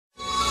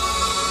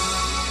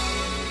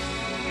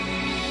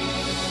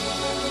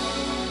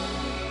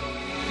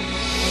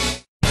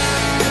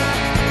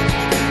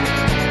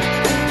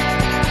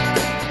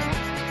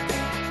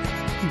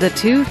The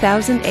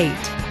 2008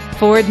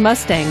 Ford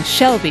Mustang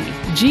Shelby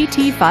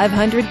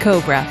GT500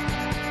 Cobra,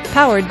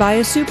 powered by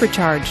a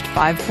supercharged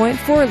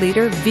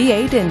 5.4-liter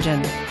V8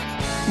 engine.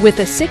 With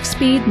a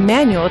 6-speed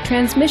manual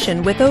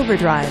transmission with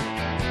overdrive,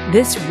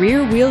 this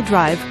rear-wheel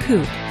drive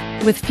coupe,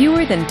 with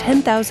fewer than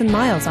 10,000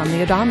 miles on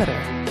the odometer,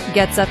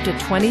 gets up to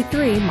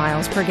 23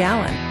 miles per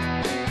gallon.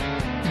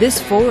 This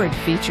Ford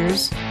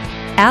features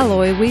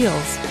alloy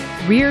wheels,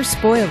 rear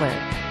spoiler,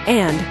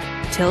 and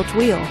tilt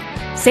wheel.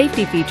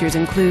 Safety features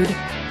include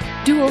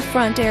dual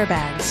front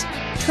airbags,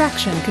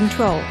 traction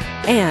control,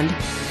 and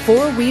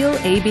 4-wheel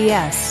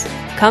ABS.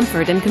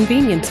 Comfort and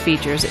convenience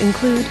features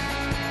include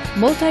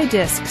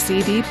multi-disc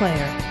CD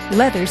player,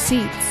 leather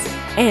seats,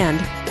 and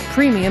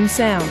premium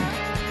sound.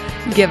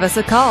 Give us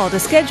a call to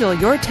schedule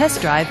your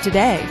test drive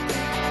today.